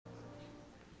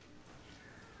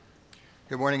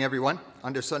Good morning, everyone.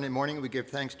 On this Sunday morning, we give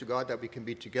thanks to God that we can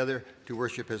be together to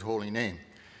worship His holy name.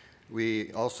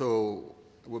 We also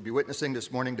will be witnessing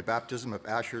this morning the baptism of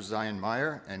Asher Zion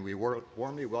Meyer, and we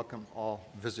warmly welcome all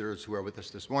visitors who are with us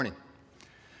this morning.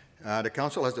 The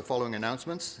council has the following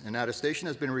announcements. An attestation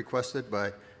has been requested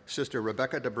by Sister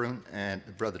Rebecca DeBrun and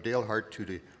Brother Dale Hart to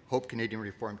the Hope Canadian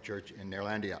Reformed Church in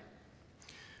Neerlandia.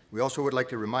 We also would like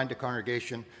to remind the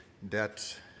congregation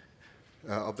that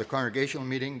of the congregational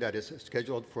meeting that is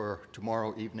scheduled for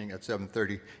tomorrow evening at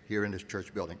 7:30 here in this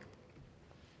church building.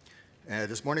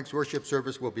 This morning's worship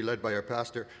service will be led by our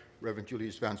pastor, Reverend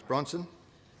Julius VanSpronsen.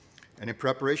 And in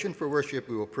preparation for worship,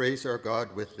 we will praise our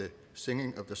God with the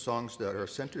singing of the songs that are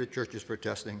sent to the churches for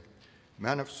testing,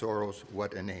 Man of Sorrows,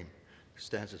 What a Name,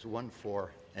 stanzas 1,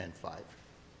 4, and 5.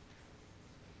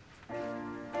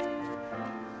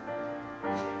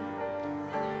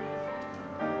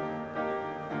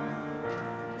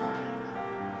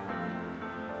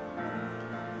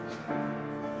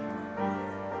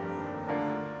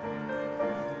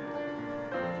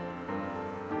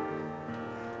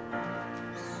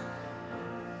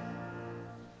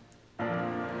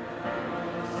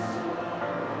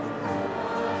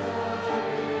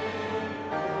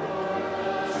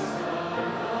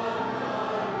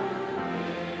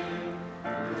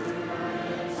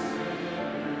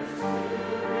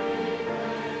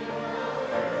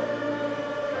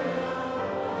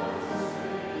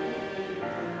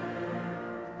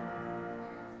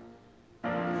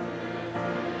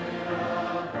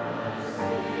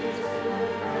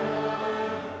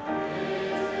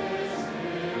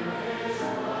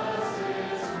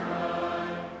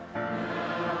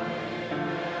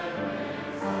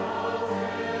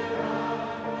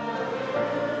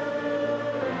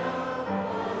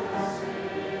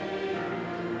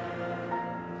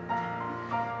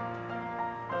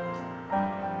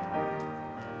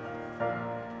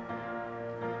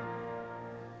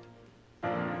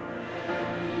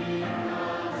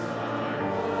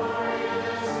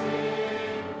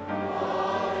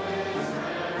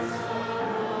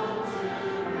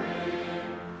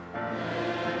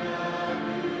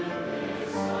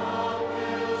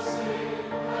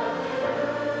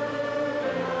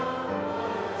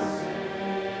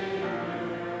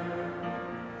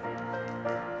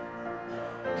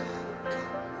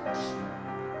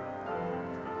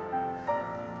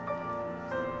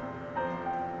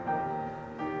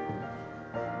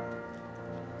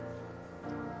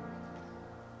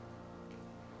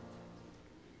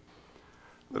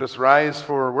 Let us rise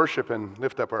for worship and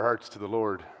lift up our hearts to the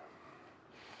Lord.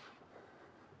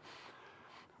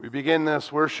 We begin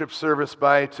this worship service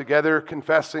by together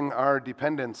confessing our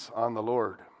dependence on the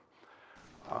Lord.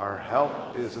 Our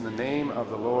help is in the name of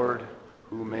the Lord,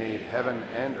 who made heaven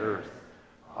and earth.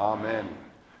 Amen.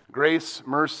 Grace,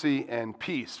 mercy, and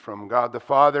peace from God the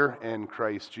Father and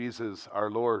Christ Jesus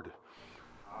our Lord.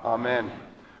 Amen.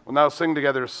 We'll now sing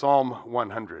together Psalm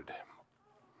 100.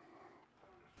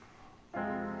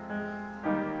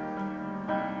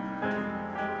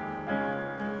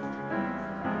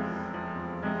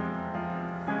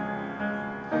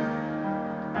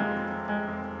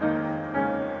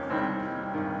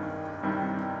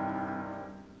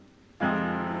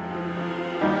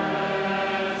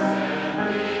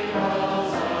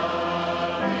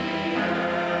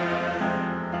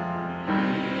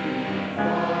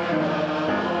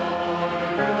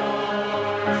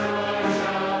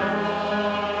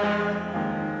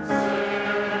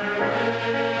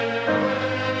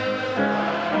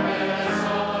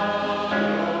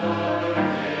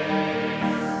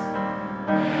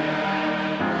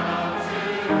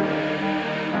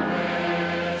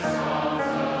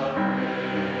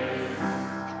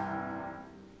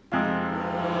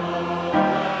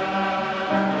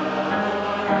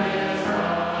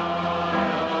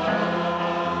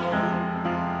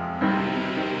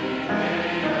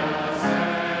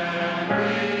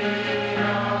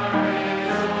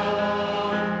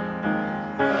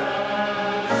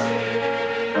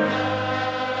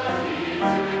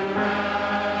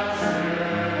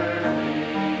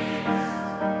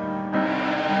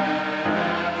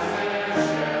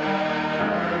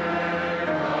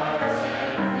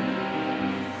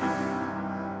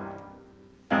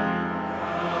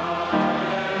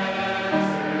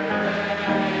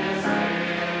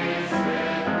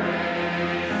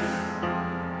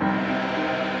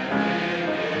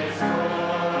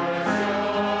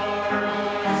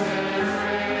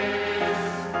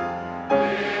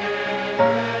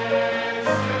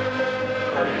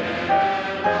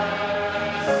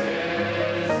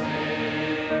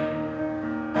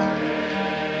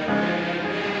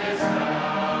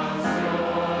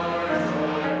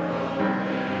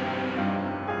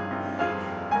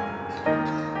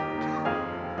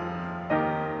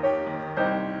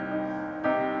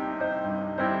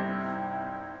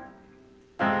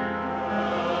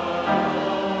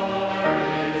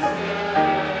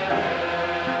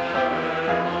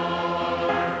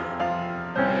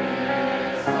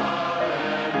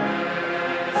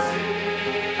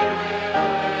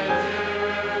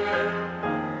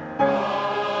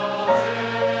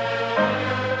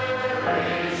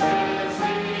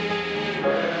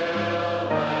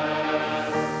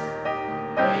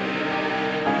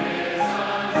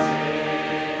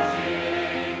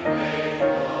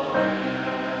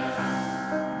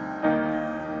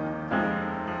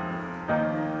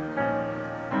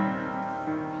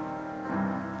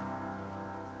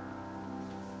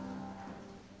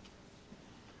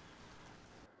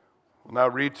 now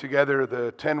read together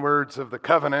the 10 words of the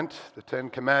covenant, the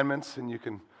 10 commandments, and if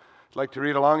you'd like to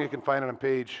read along, you can find it on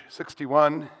page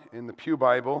 61 in the Pew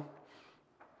Bible.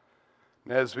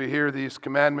 And as we hear these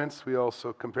commandments, we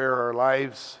also compare our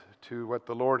lives to what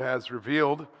the Lord has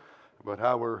revealed about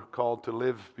how we're called to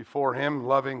live before Him,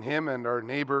 loving Him and our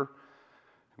neighbor.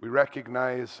 We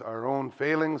recognize our own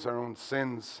failings, our own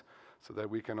sins, so that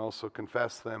we can also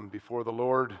confess them before the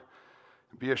Lord.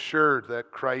 Be assured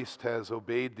that Christ has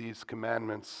obeyed these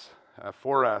commandments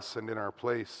for us and in our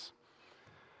place.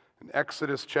 In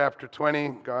Exodus chapter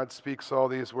 20, God speaks all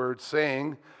these words,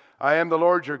 saying, I am the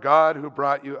Lord your God who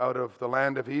brought you out of the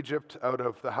land of Egypt, out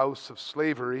of the house of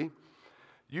slavery.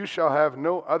 You shall have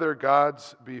no other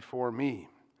gods before me.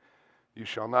 You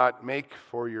shall not make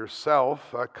for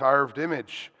yourself a carved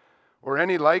image or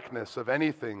any likeness of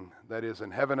anything that is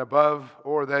in heaven above,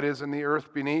 or that is in the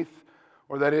earth beneath,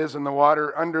 or that is in the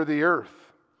water under the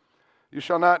earth. You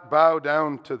shall not bow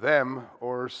down to them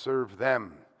or serve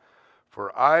them.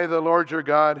 For I, the Lord your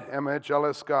God, am a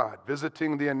jealous God,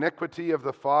 visiting the iniquity of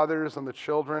the fathers and the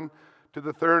children to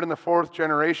the third and the fourth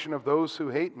generation of those who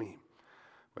hate me,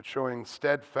 but showing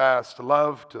steadfast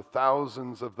love to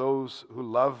thousands of those who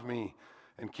love me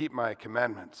and keep my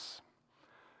commandments.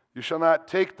 You shall not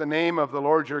take the name of the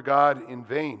Lord your God in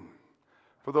vain,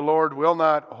 for the Lord will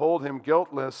not hold him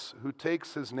guiltless who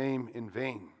takes his name in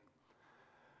vain.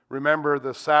 Remember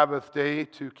the Sabbath day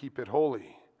to keep it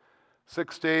holy.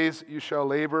 6 days you shall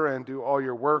labor and do all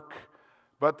your work,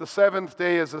 but the seventh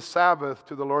day is a Sabbath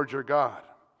to the Lord your God.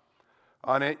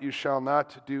 On it you shall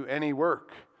not do any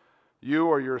work, you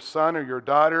or your son or your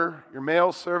daughter, your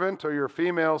male servant or your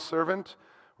female servant,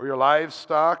 or your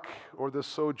livestock, or the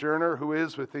sojourner who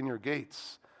is within your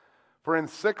gates. For in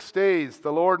 6 days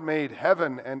the Lord made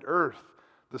heaven and earth,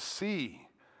 the sea,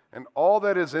 and all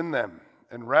that is in them,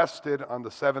 and rested on the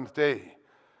seventh day.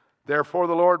 Therefore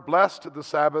the Lord blessed the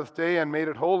Sabbath day and made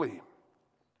it holy.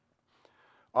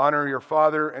 Honor your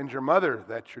father and your mother,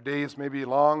 that your days may be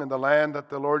long in the land that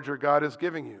the Lord your God is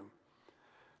giving you.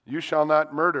 You shall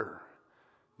not murder.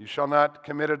 You shall not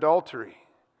commit adultery.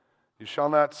 You shall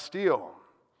not steal.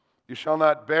 You shall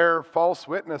not bear false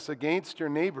witness against your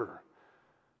neighbor.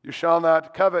 You shall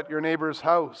not covet your neighbor's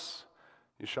house.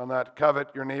 You shall not covet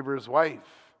your neighbor's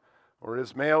wife, or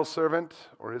his male servant,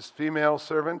 or his female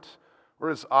servant, or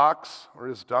his ox, or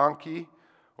his donkey,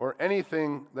 or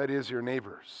anything that is your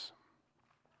neighbor's.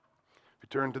 If you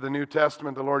turn to the New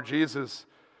Testament, the Lord Jesus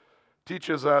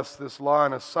teaches us this law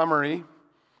in a summary.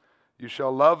 You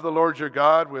shall love the Lord your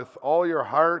God with all your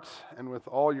heart, and with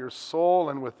all your soul,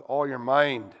 and with all your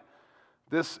mind.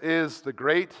 This is the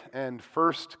great and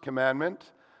first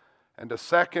commandment, and a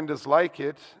second is like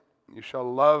it. You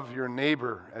shall love your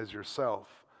neighbor as yourself.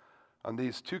 On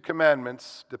these two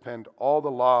commandments depend all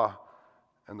the law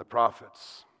and the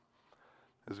prophets.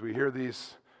 As we hear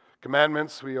these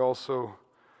commandments, we also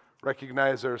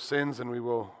recognize our sins, and we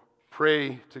will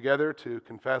pray together to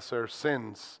confess our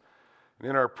sins. And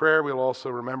in our prayer, we'll also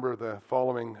remember the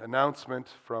following announcement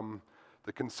from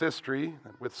the consistory.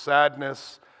 With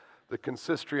sadness, the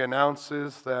consistory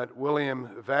announces that William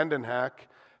Vandenhack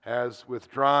has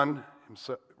withdrawn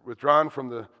from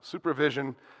the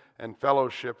supervision and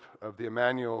fellowship of the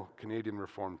Emmanuel Canadian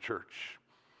Reformed Church.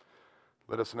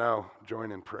 Let us now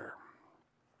join in prayer.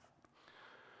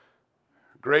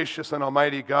 Gracious and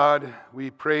almighty God,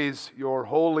 we praise your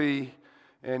holy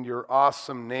and your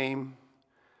awesome name.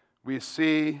 We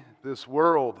see this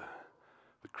world,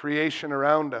 the creation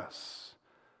around us,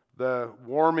 the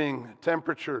warming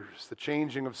temperatures, the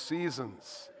changing of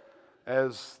seasons,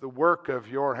 as the work of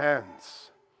your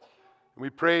hands. We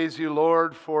praise you,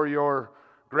 Lord, for your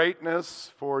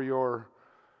greatness, for your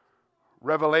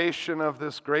revelation of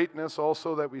this greatness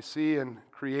also that we see in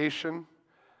creation,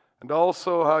 and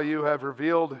also how you have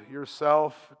revealed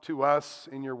yourself to us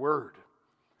in your word.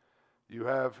 You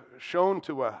have shown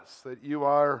to us that you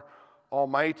are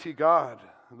Almighty God,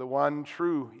 the one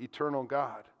true eternal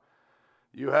God.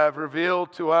 You have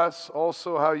revealed to us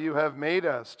also how you have made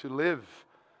us to live,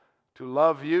 to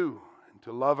love you, and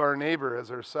to love our neighbor as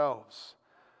ourselves.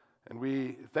 And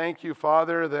we thank you,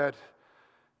 Father, that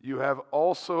you have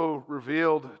also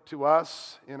revealed to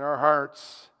us in our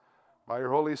hearts, by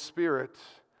your Holy Spirit,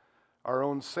 our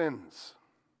own sins.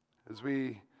 As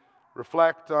we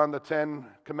reflect on the 10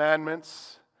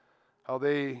 commandments, how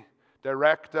they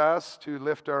direct us to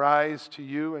lift our eyes to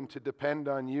you and to depend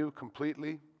on you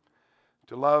completely,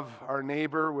 to love our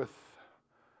neighbor with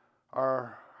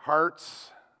our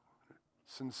hearts,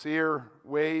 sincere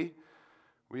way.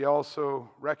 We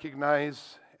also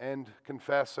recognize and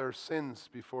confess our sins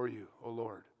before you, O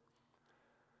Lord.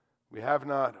 We have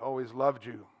not always loved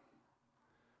you.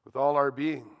 with all our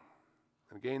being.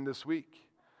 And again this week,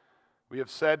 we have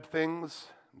said things,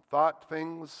 and thought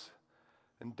things,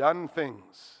 and done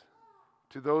things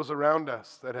to those around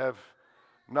us that have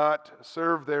not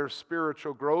served their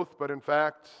spiritual growth, but in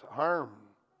fact harm.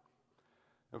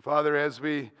 And Father, as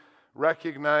we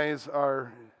recognize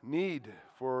our need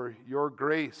for your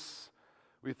grace,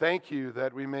 we thank you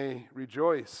that we may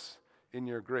rejoice in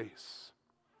your grace.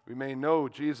 We may know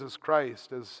Jesus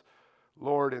Christ as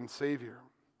Lord and Savior.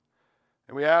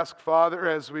 And we ask, Father,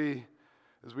 as we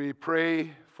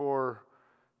pray for,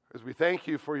 as we thank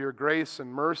you for your grace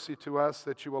and mercy to us,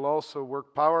 that you will also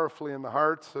work powerfully in the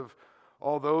hearts of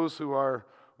all those who are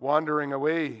wandering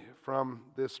away from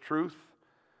this truth.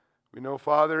 We know,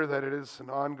 Father, that it is an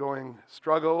ongoing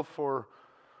struggle for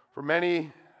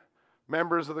many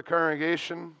members of the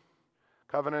congregation,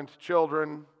 covenant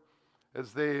children,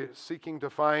 as they seeking to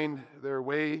find their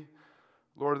way.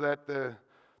 Lord, that the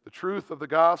truth of the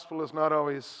gospel is not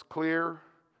always clear.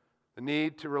 The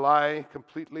need to rely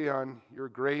completely on your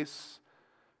grace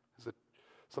is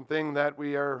something that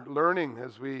we are learning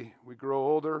as we grow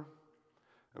older.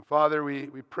 And Father, we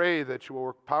pray that you will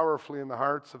work powerfully in the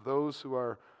hearts of those who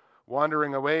are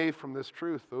wandering away from this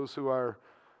truth, those who are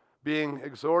being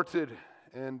exhorted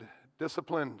and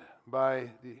disciplined by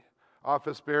the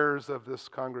office bearers of this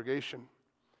congregation.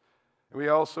 And we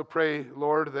also pray,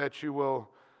 Lord, that you will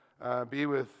be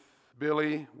with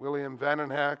William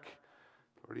Vandenhack.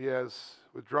 Lord, he has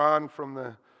withdrawn from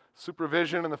the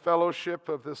supervision and the fellowship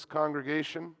of this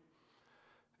congregation.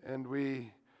 And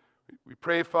we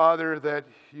pray, Father, that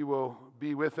you will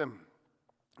be with him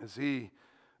as he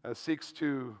seeks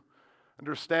to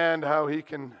understand how he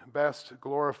can best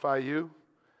glorify you.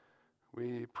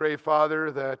 We pray,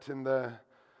 Father, that in the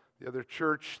other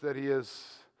church that he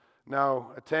is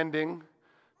now attending,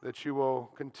 that you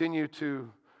will continue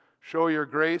to show your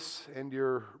grace and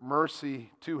your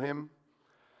mercy to him,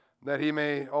 that he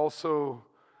may also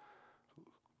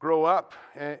grow up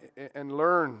and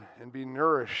learn and be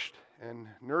nourished and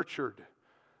nurtured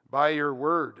by your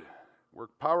word, work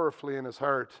powerfully in his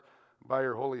heart by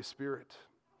your Holy Spirit.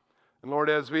 And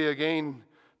Lord, as we again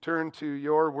turn to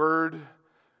your word,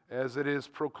 as it is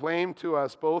proclaimed to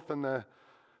us both in the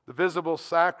visible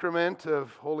sacrament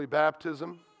of holy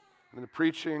baptism and the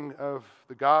preaching of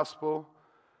the gospel,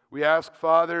 we ask,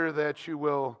 Father, that you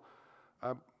will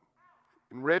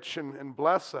enrich and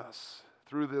bless us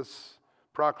through this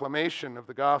proclamation of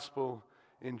the gospel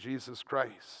in Jesus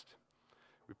Christ.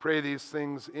 We pray these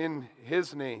things in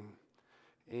his name.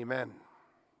 Amen.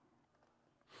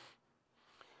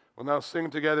 We'll now sing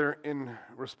together in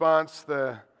response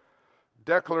the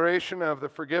declaration of the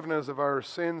forgiveness of our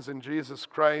sins in Jesus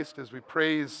Christ as we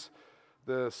praise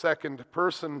the second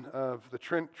person of the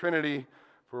Trinity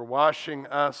for washing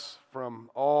us from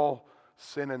all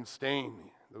sin and stain.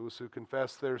 Those who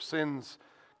confess their sins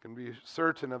can be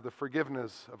certain of the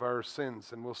forgiveness of our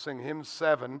sins. And we'll sing hymn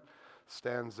 7,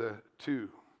 stanza 2.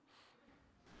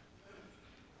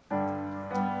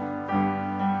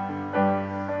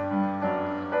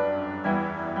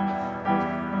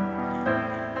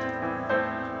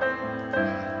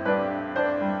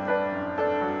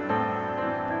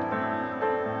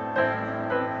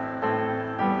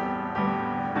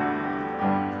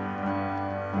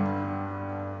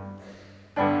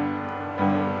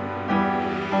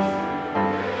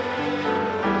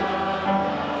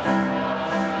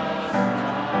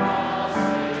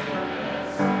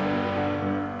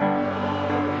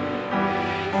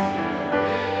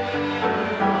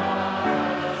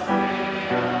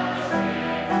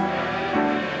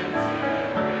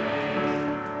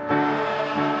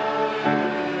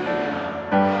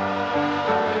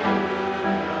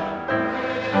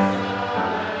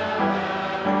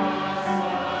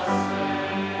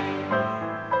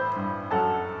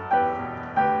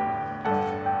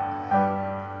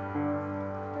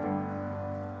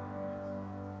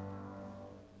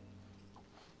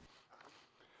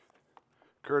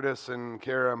 Curtis and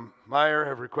Kara Meyer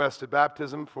have requested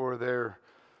baptism for their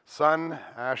son,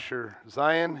 Asher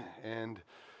Zion, and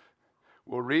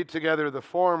we'll read together the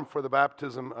form for the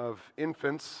baptism of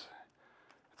infants.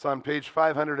 It's on page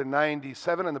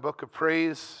 597 in the Book of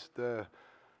Praise. This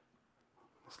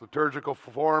liturgical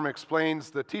form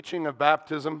explains the teaching of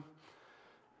baptism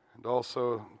and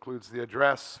also includes the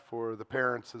address for the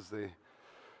parents as they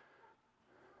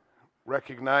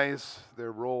recognize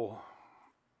their role.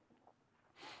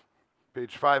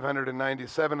 Page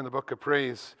 597 in the Book of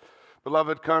Praise.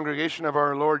 Beloved congregation of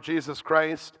our Lord Jesus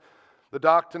Christ, the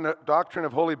doctrine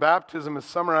of holy baptism is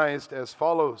summarized as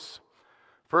follows.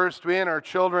 First, we and our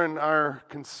children are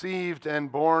conceived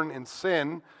and born in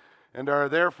sin, and are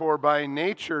therefore by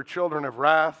nature children of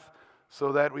wrath,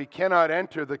 so that we cannot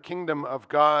enter the kingdom of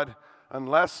God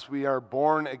unless we are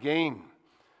born again.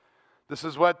 This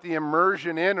is what the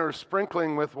immersion in or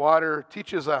sprinkling with water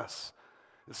teaches us.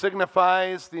 It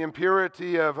signifies the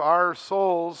impurity of our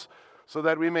souls so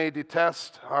that we may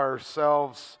detest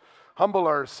ourselves, humble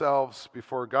ourselves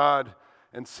before God,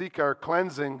 and seek our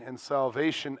cleansing and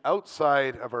salvation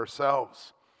outside of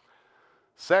ourselves.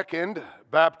 Second,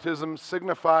 baptism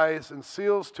signifies and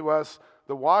seals to us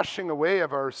the washing away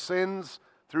of our sins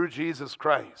through Jesus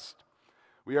Christ.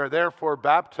 We are therefore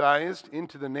baptized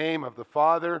into the name of the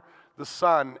Father, the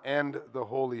Son, and the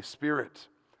Holy Spirit.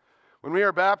 When we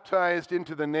are baptized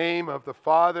into the name of the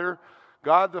Father,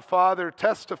 God the Father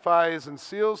testifies and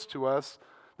seals to us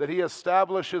that He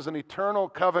establishes an eternal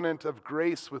covenant of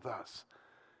grace with us.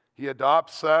 He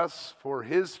adopts us for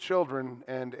His children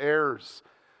and heirs,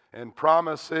 and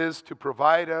promises to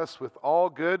provide us with all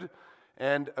good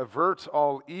and avert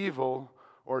all evil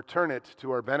or turn it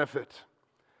to our benefit.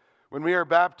 When we are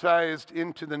baptized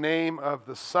into the name of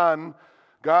the Son,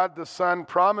 God the Son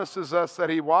promises us that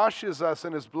He washes us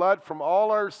in His blood from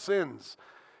all our sins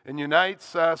and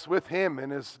unites us with Him in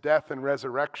His death and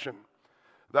resurrection.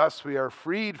 Thus we are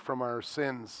freed from our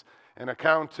sins and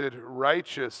accounted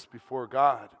righteous before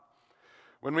God.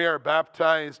 When we are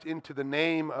baptized into the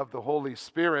name of the Holy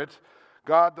Spirit,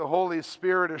 God the Holy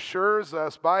Spirit assures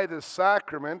us by this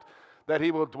sacrament that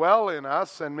He will dwell in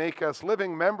us and make us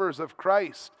living members of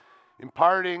Christ,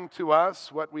 imparting to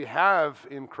us what we have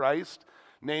in Christ,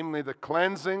 namely the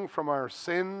cleansing from our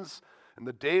sins and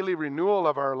the daily renewal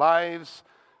of our lives,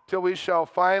 till we shall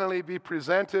finally be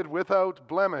presented without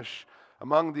blemish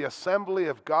among the assembly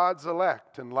of God's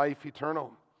elect in life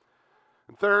eternal.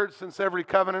 And third, since every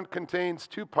covenant contains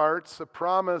two parts, a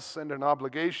promise and an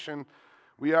obligation,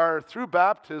 we are, through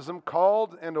baptism,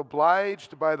 called and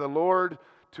obliged by the Lord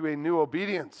to a new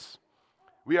obedience.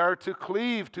 We are to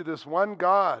cleave to this one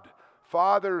God,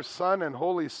 Father, Son, and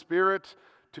Holy Spirit,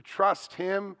 to trust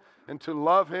Him and to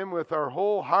love Him with our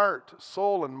whole heart,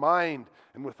 soul, and mind,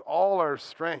 and with all our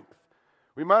strength.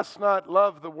 We must not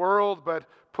love the world, but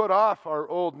put off our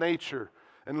old nature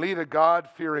and lead a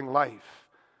God-fearing life.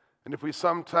 And if we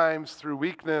sometimes, through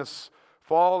weakness,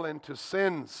 fall into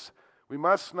sins, we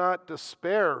must not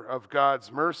despair of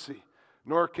God's mercy,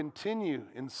 nor continue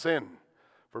in sin.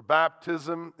 For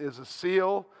baptism is a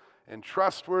seal and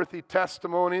trustworthy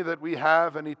testimony that we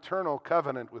have an eternal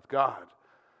covenant with God.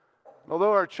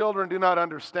 Although our children do not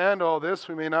understand all this,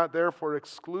 we may not therefore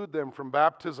exclude them from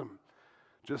baptism.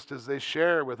 Just as they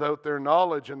share without their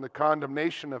knowledge in the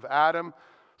condemnation of Adam,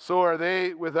 so are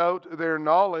they without their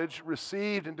knowledge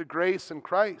received into grace in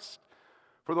Christ.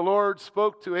 For the Lord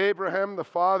spoke to Abraham, the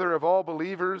father of all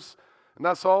believers, and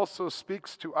thus also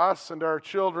speaks to us and our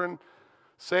children,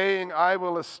 saying, I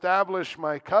will establish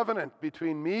my covenant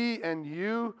between me and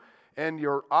you and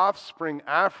your offspring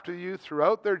after you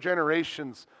throughout their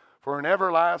generations for an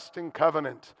everlasting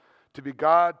covenant, to be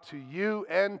God to you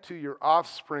and to your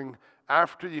offspring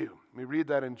after you. We read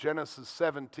that in Genesis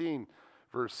 17,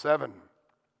 verse 7.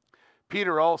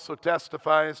 Peter also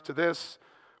testifies to this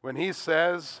when he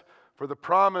says, for the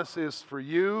promise is for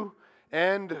you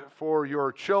and for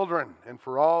your children and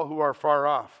for all who are far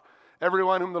off,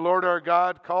 everyone whom the Lord our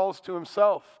God calls to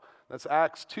Himself. That's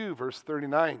Acts 2, verse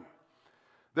 39.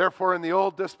 Therefore, in the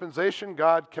old dispensation,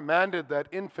 God commanded that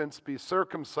infants be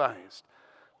circumcised.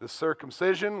 The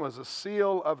circumcision was a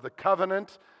seal of the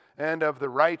covenant and of the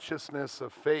righteousness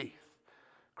of faith.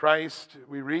 Christ,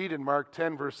 we read in Mark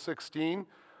 10, verse 16,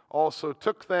 also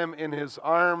took them in His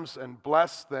arms and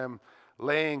blessed them,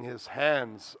 laying His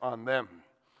hands on them.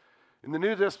 In the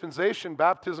new dispensation,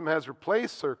 baptism has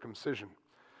replaced circumcision.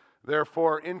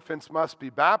 Therefore, infants must be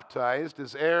baptized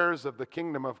as heirs of the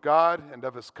kingdom of God and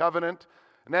of His covenant,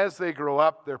 and as they grow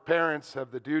up, their parents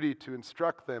have the duty to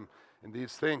instruct them in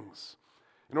these things.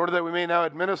 In order that we may now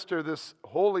administer this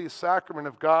holy sacrament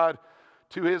of God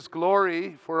to His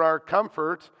glory for our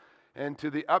comfort and to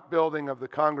the upbuilding of the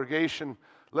congregation,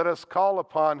 let us call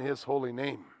upon His holy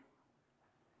name.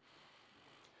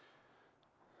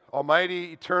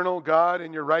 Almighty, eternal God,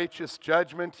 in your righteous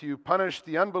judgment, you punished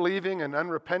the unbelieving and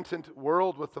unrepentant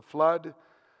world with the flood,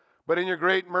 but in your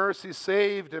great mercy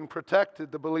saved and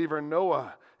protected the believer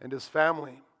Noah and his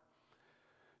family.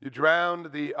 You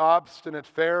drowned the obstinate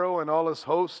Pharaoh and all his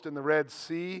host in the Red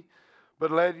Sea,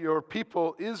 but led your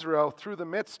people Israel through the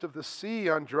midst of the sea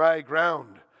on dry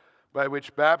ground, by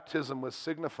which baptism was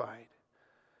signified.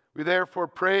 We therefore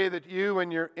pray that you in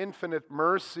your infinite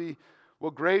mercy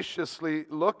will graciously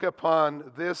look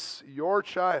upon this your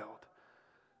child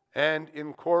and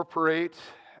incorporate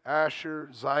Asher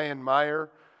Zion Meyer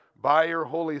by your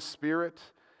Holy Spirit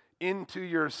into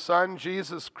your Son,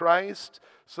 Jesus Christ,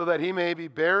 so that he may be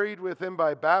buried with him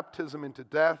by baptism into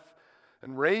death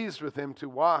and raised with him to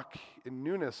walk in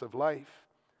newness of life.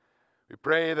 We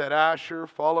pray that Asher,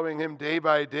 following him day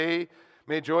by day,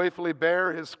 may joyfully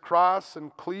bear his cross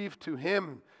and cleave to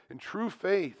him in true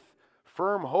faith,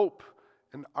 firm hope,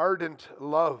 and ardent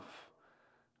love.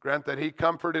 Grant that he,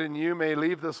 comforted in you, may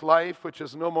leave this life, which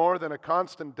is no more than a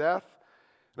constant death,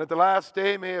 and at the last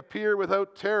day may appear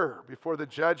without terror before the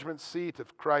judgment seat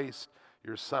of Christ,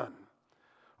 your Son.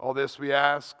 All this we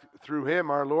ask through him,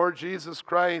 our Lord Jesus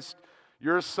Christ,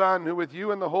 your Son, who with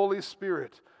you and the Holy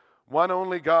Spirit, one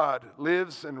only God,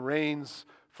 lives and reigns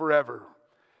forever.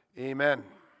 Amen.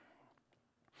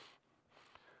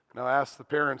 Now ask the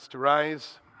parents to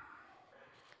rise.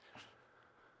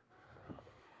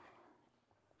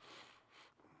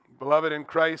 Beloved in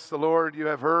Christ the Lord, you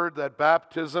have heard that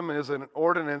baptism is an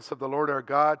ordinance of the Lord our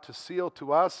God to seal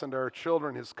to us and our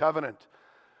children his covenant.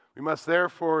 We must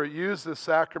therefore use this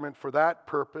sacrament for that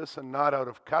purpose and not out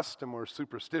of custom or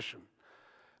superstition.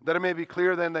 That it may be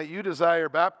clear then that you desire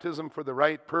baptism for the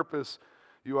right purpose,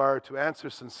 you are to answer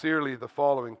sincerely the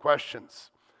following questions.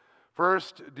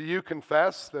 First, do you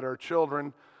confess that our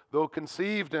children, though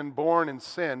conceived and born in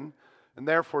sin, and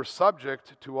therefore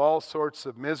subject to all sorts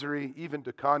of misery, even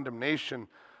to condemnation,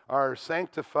 are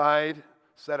sanctified,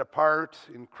 set apart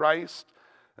in Christ,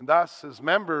 and thus as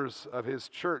members of his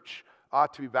church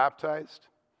ought to be baptized?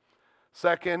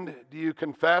 Second, do you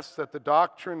confess that the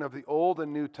doctrine of the Old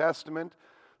and New Testament,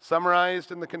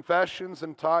 summarized in the confessions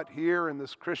and taught here in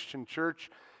this Christian church,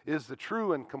 is the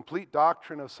true and complete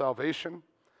doctrine of salvation?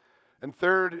 And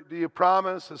third, do you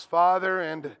promise as father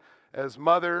and as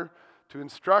mother to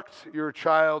instruct your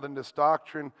child in this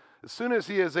doctrine as soon as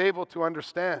he is able to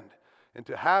understand, and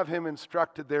to have him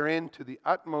instructed therein to the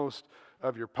utmost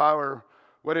of your power?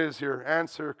 What is your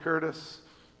answer, Curtis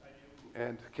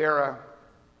and Kara?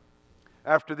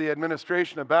 After the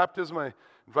administration of baptism, I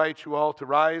invite you all to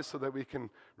rise so that we can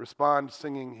respond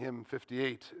singing hymn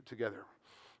 58 together.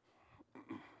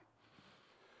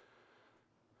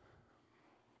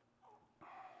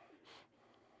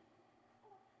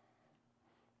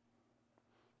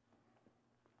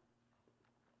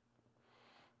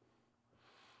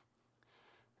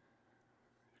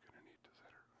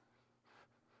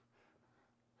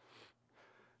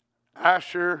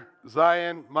 Asher,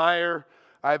 Zion, Meyer,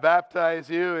 I baptize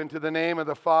you into the name of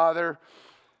the Father,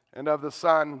 and of the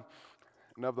Son,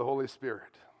 and of the Holy Spirit.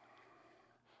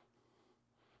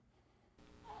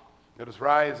 Let us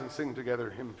rise and sing together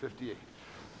hymn 58.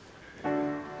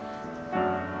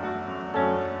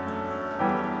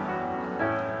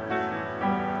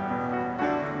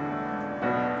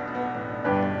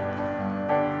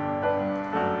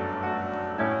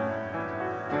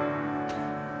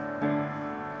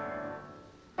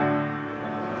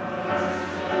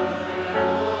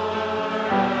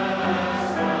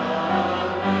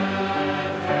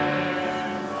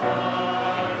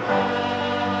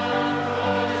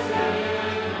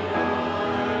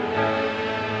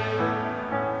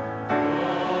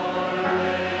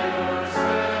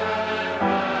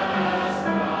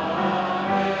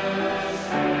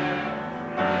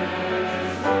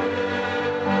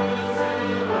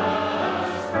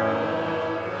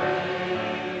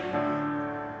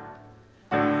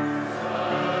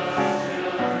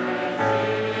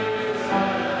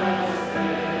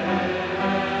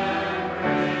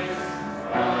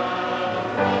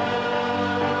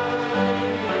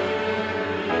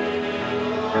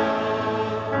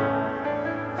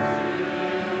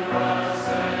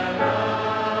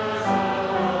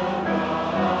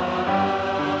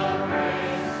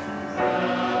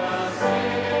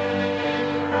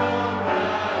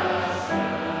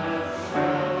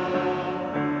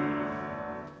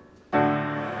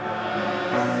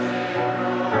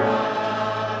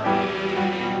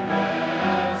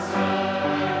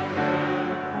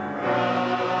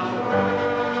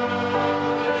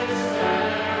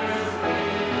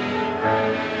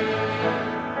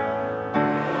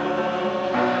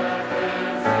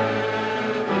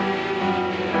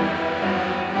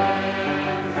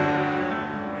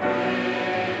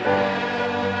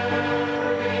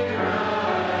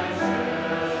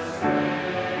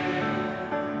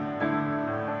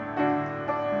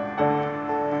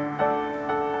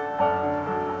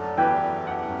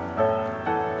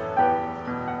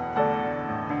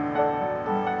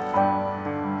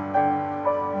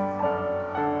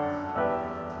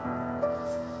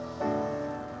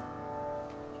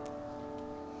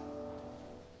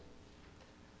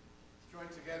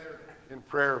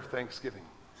 Prayer of thanksgiving.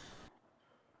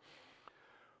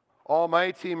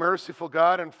 Almighty, merciful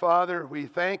God and Father, we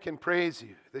thank and praise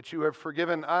you that you have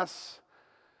forgiven us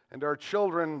and our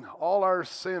children all our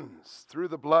sins through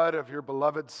the blood of your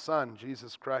beloved Son,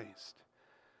 Jesus Christ.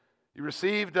 You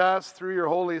received us through your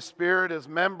Holy Spirit as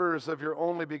members of your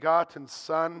only begotten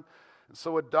Son, and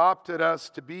so adopted us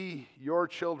to be your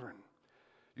children.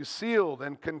 You sealed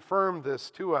and confirmed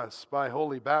this to us by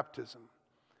holy baptism.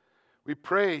 We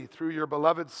pray through your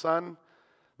beloved Son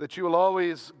that you will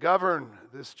always govern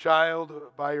this child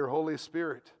by your Holy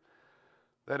Spirit,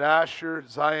 that Asher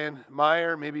Zion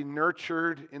Meyer may be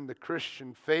nurtured in the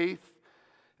Christian faith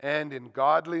and in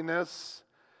godliness,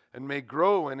 and may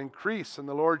grow and increase in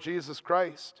the Lord Jesus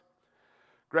Christ.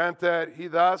 Grant that he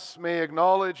thus may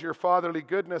acknowledge your fatherly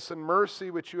goodness and mercy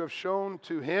which you have shown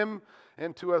to him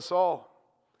and to us all.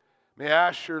 May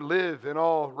Asher live in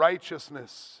all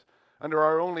righteousness under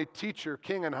our only teacher,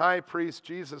 King and High Priest,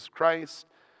 Jesus Christ,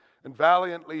 and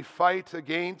valiantly fight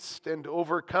against and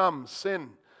overcome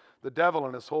sin, the devil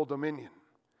and his whole dominion.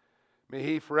 May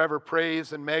he forever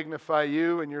praise and magnify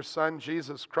you and your Son,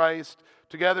 Jesus Christ,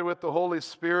 together with the Holy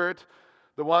Spirit,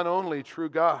 the one only true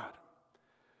God.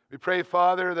 We pray,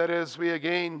 Father, that as we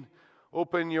again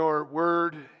open your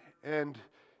word and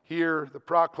hear the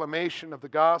proclamation of the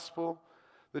gospel,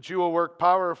 that you will work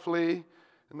powerfully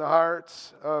in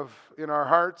our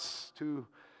hearts to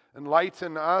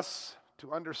enlighten us,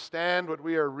 to understand what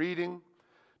we are reading,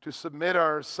 to submit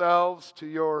ourselves to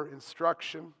your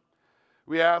instruction.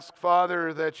 We ask,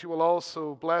 Father, that you will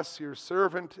also bless your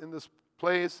servant in this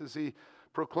place as he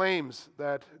proclaims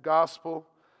that gospel,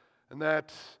 and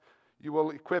that you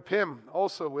will equip him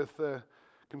also with the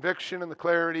conviction and the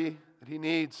clarity that he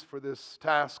needs for this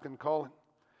task and calling.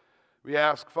 We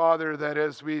ask, Father, that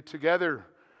as we together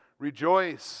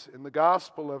rejoice in the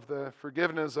gospel of the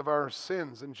forgiveness of our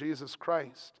sins in Jesus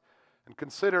Christ, and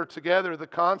consider together the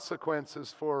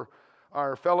consequences for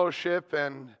our fellowship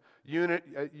and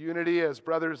unity as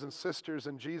brothers and sisters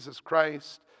in Jesus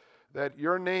Christ, that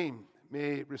your name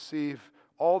may receive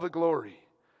all the glory.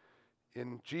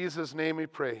 In Jesus' name we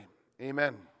pray.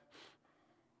 Amen.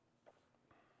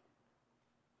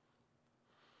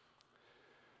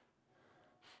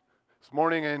 This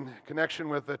morning, in connection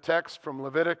with the text from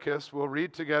Leviticus, we'll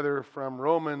read together from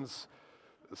Romans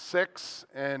 6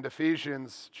 and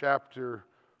Ephesians chapter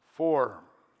 4.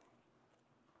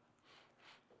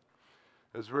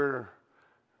 As we're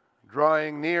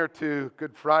drawing near to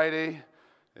Good Friday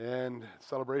and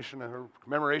celebration or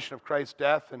commemoration of Christ's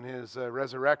death and his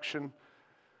resurrection, I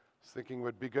was thinking it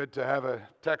would be good to have a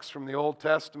text from the Old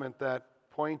Testament that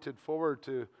pointed forward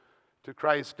to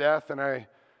Christ's death. And I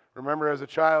remember as a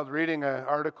child reading an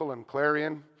article in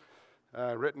Clarion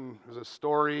written as a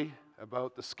story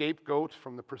about the scapegoat,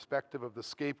 from the perspective of the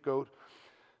scapegoat.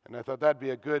 And I thought that'd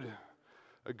be a good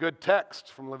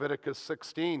text from Leviticus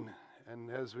 16.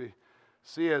 And as we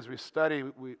study,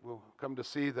 we will come to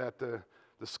see that the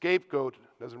scapegoat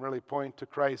doesn't really point to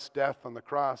Christ's death on the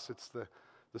cross. It's the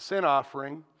sin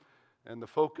offering, and the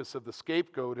focus of the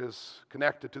scapegoat is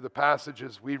connected to the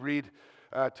passages we read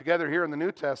together here in the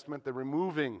New Testament, the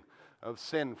removing of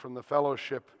sin from the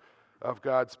fellowship of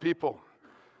God's people.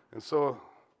 And so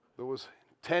it was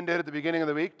intended at the beginning of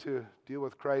the week to deal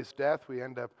with Christ's death. We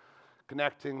end up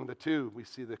connecting the two. We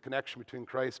see the connection between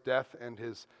Christ's death and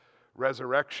his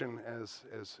resurrection as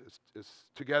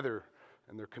together,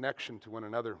 and their connection to one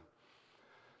another.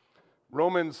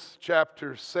 Romans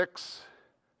chapter 6,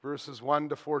 verses 1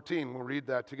 to 14. We'll read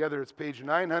that together. It's page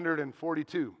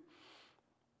 942.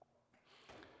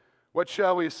 What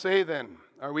shall we say then?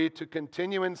 Are we to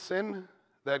continue in sin,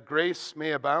 that grace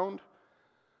may abound?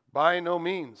 By no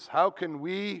means. How can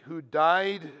we who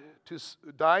died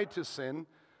to sin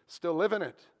still live in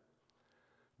it?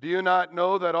 Do you not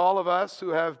know that all of us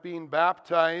who have been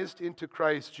baptized into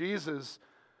Christ Jesus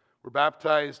were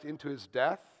baptized into his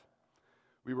death?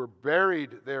 We were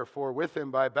buried, therefore, with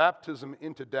him by baptism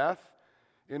into death,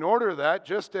 in order that,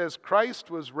 just as Christ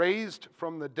was raised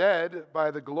from the dead by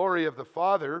the glory of the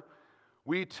Father,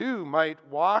 we too might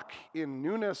walk in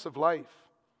newness of life.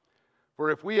 For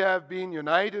if we have been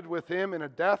united with him in a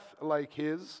death like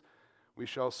his, we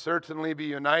shall certainly be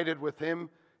united with him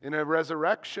in a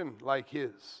resurrection like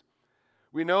his.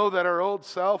 We know that our old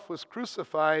self was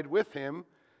crucified with him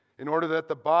in order that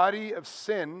the body of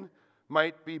sin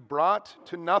might be brought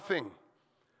to nothing,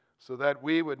 so that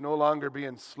we would no longer be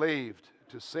enslaved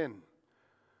to sin.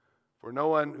 For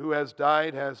one who has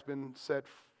died has been set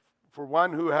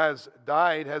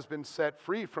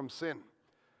free from sin.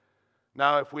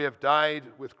 Now, if we have died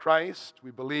with Christ,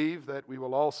 we believe that we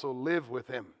will also live with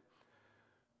him.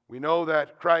 We know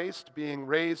that Christ, being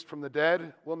raised from the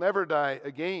dead, will never die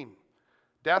again.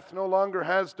 Death no longer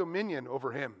has dominion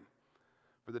over him.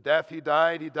 For the death he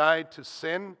died to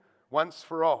sin once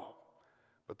for all.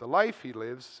 But the life he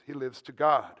lives to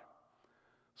God.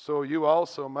 So you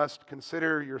also must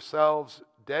consider yourselves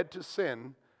dead to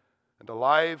sin and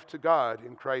alive to God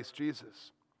in Christ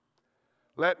Jesus.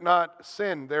 Let not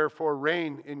sin therefore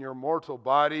reign in your mortal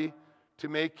body to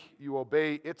make you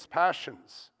obey its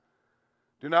passions.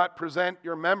 Do not present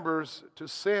your members to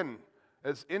sin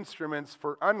as instruments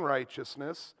for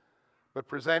unrighteousness, but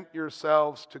present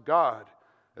yourselves to God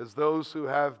as those who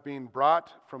have been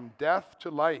brought from death to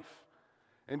life,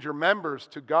 and your members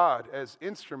to God as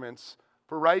instruments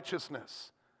for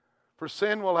righteousness. For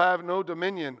sin will have no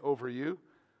dominion over you,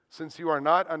 since you are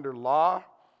not under law,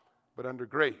 but under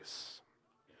grace.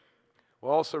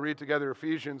 We'll also read together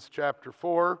Ephesians chapter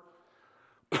 4,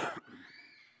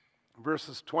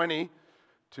 verses 20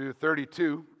 to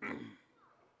 32.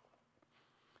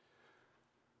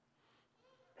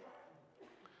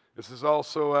 This is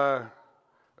also a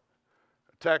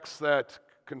text that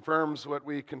confirms what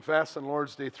we confess on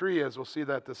Lord's Day 3, as we'll see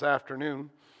that this afternoon.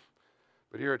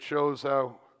 But here it shows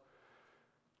how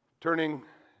turning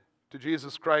to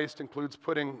Jesus Christ includes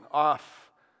putting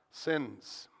off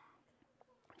sins.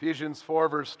 Ephesians 4,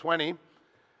 verse 20.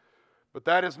 But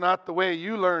that is not the way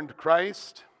you learned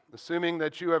Christ, assuming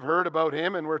that you have heard about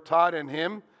him and were taught in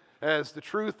him, as the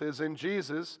truth is in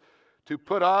Jesus, to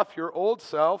put off your old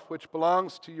self, which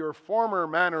belongs to your former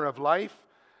manner of life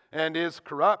and is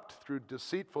corrupt through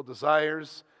deceitful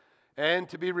desires, and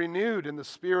to be renewed in the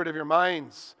spirit of your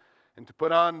minds, and to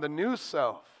put on the new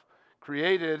self,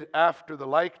 created after the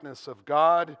likeness of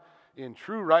God in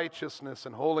true righteousness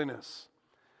and holiness.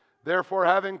 Therefore,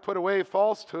 having put away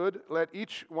falsehood, let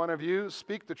each one of you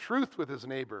speak the truth with his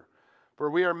neighbor, for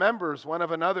we are members one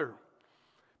of another.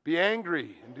 Be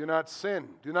angry and do not sin.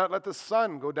 Do not let the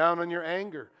sun go down on your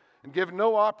anger, and give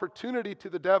no opportunity to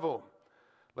the devil.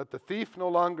 Let the thief no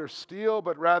longer steal,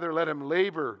 but rather let him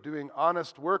labor, doing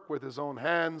honest work with his own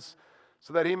hands,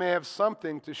 so that he may have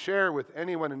something to share with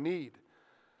anyone in need.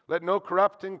 Let no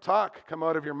corrupting talk come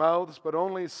out of your mouths, but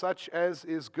only such as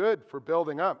is good for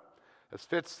building up, as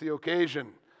fits the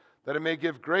occasion, that it may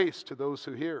give grace to those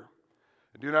who hear.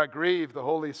 And do not grieve the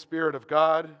Holy Spirit of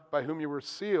God, by whom you were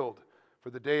sealed for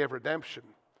the day of redemption.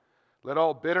 Let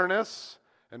all bitterness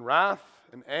and wrath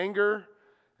and anger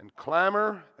and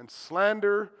clamor and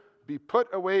slander be put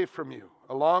away from you,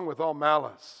 along with all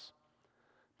malice.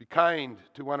 Be kind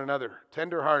to one another,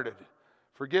 tender-hearted,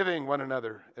 forgiving one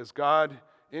another, as God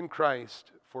in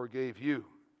Christ forgave you.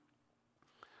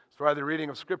 As far as the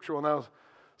reading of Scripture, we'll now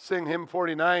sing hymn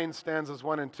 49, stanzas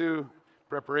 1 and 2,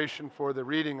 preparation for the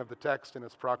reading of the text and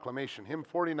its proclamation. Hymn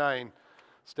 49,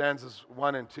 stanzas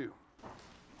 1 and 2.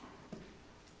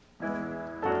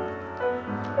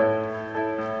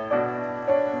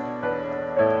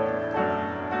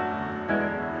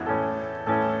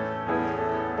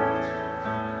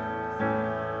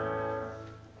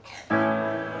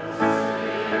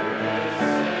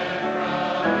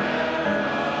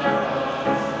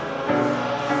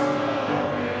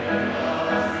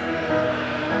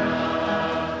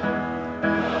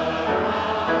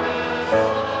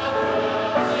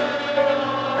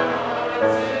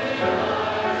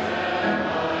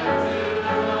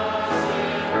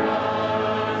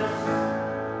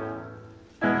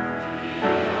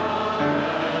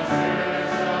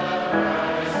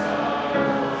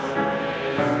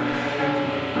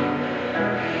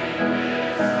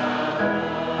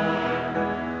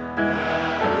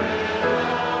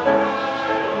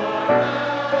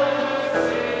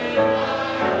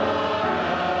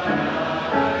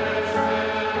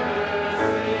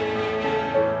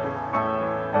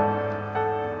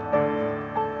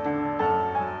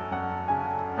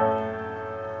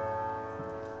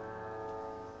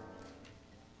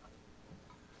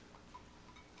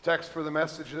 Text for the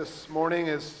message this morning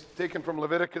is taken from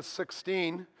Leviticus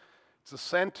 16. It's the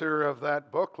center of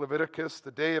that book, Leviticus,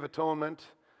 the Day of Atonement.